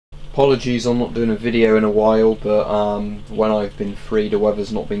Apologies on not doing a video in a while, but when I've been free the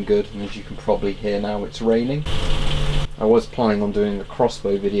weather's not been good, and as you can probably hear now it's raining. I was planning on doing a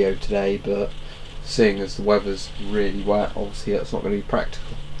crossbow video today, but seeing as the weather's really wet, obviously that's not going to be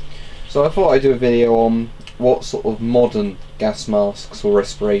practical. So I thought I'd do a video on what sort of modern gas masks or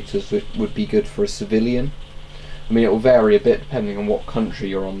respirators would be good for a civilian. I mean, it will vary a bit depending on what country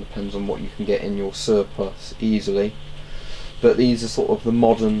you're on, depends on what you can get in your surplus easily. But these are sort of the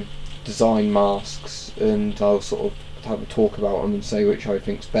modern design masks, and I'll sort of have a talk about them and say which I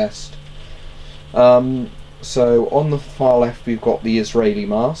think's best. So on the far left we've got the Israeli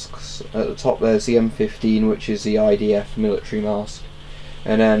masks. At the top there's the M15, which is the IDF military mask,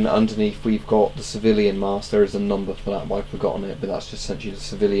 and then underneath we've got the civilian mask. There is a number for that, but I've forgotten it, but that's just essentially the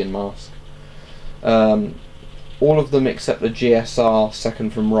civilian mask. All of them except the GSR,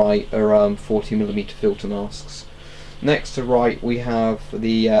 second from right, are 40mm filter masks. Next to right we have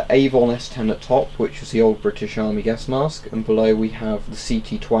the Avon S10 at top, which is the old British Army gas mask, and below we have the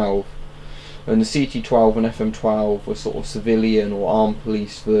CT12. And the CT12 and FM12 were sort of civilian or armed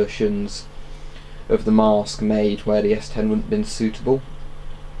police versions of the mask made where the S10 wouldn't have been suitable.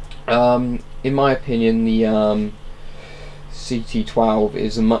 In my opinion, the CT12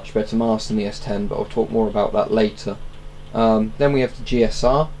 is a much better mask than the S10, but I'll talk more about that later. Then we have the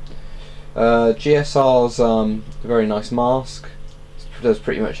GSR. GSR's a very nice mask. It does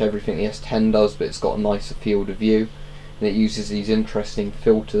pretty much everything the S10 does, but it's got a nicer field of view, and it uses these interesting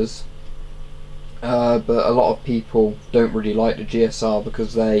filters. But a lot of people don't really like the GSR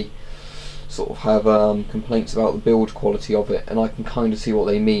because they sort of have complaints about the build quality of it, and I can kind of see what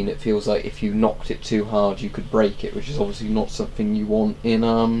they mean. It feels like if you knocked it too hard you could break it, which is obviously not something you want in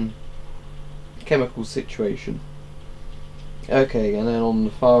a chemical situation. Okay, and then on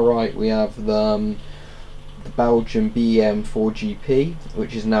the far right we have the Belgian BEM 4GP,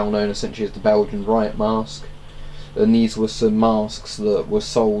 which is now known essentially as the Belgian riot mask. And these were some masks that were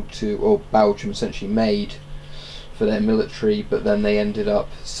sold to, or Belgium essentially made for their military, but then they ended up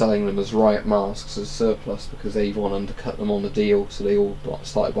selling them as riot masks as surplus because Avon undercut them on the deal, so they all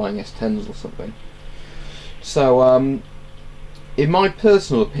started buying S10s or something. So in my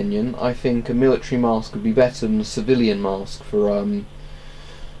personal opinion, I think a military mask would be better than a civilian mask for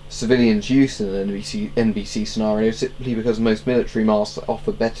civilians' use in an NBC scenario, simply because most military masks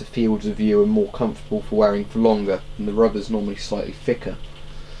offer better fields of view and more comfortable for wearing for longer, and the rubber's normally slightly thicker.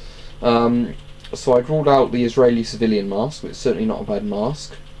 So I've ruled out the Israeli civilian mask, but it's certainly not a bad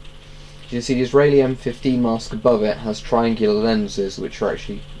mask. You can see the Israeli M15 mask above it has triangular lenses, which are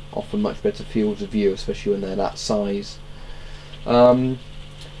actually offer much better fields of view, especially when they're that size.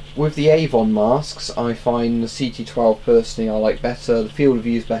 With the Avon masks, I find the CT12 personally I like better. The field of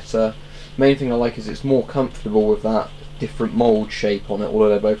view is better. Main thing I like is it's more comfortable with that different mould shape on it, although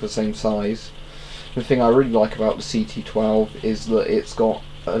they're both the same size. The thing I really like about the CT12 is that it's got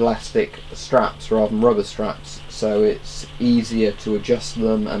elastic straps rather than rubber straps, so it's easier to adjust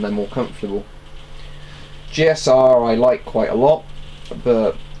them and they're more comfortable. GSR I like quite a lot,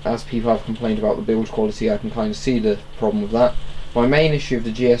 but as people have complained about the build quality, I can kind of see the problem with that. My main issue of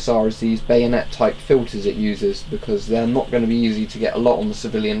the GSR is these bayonet type filters it uses, because they're not going to be easy to get a lot on the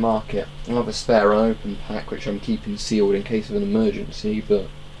civilian market. I have a spare unopened pack which I'm keeping sealed in case of an emergency, but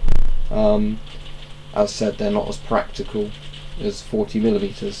as said, they're not as practical as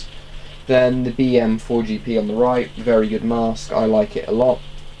 40mm. Then the BM 4GP on the right, very good mask, I like it a lot.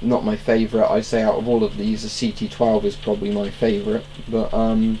 Not my favourite, I say out of all of these the CT12 is probably my favourite, but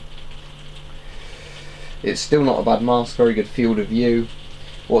it's still not a bad mask, very good field of view.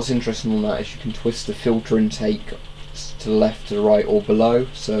 What's interesting on that is you can twist the filter intake to the left, to the right or below,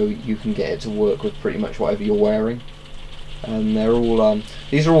 so you can get it to work with pretty much whatever you're wearing. And they're all,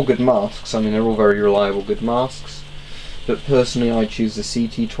 these are all good masks, I mean they're all very reliable good masks, but personally I choose the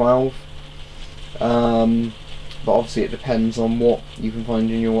CT12. But obviously it depends on what you can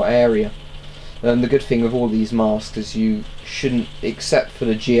find in your area. The good thing with all these masks is you shouldn't, except for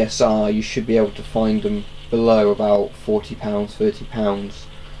the GSR, you should be able to find them below about £40,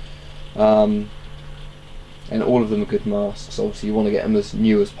 £30. And all of them are good masks. Obviously you want to get them as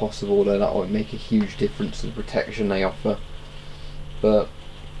new as possible, though that won't make a huge difference to the protection they offer. But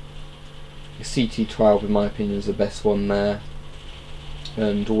the CT12 in my opinion is the best one there,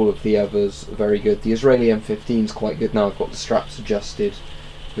 and all of the others are very good. The Israeli M15 is quite good now. I've got the straps adjusted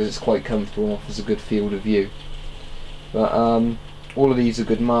because it's quite comfortable and offers a good field of view. But all of these are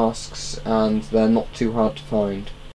good masks and they're not too hard to find.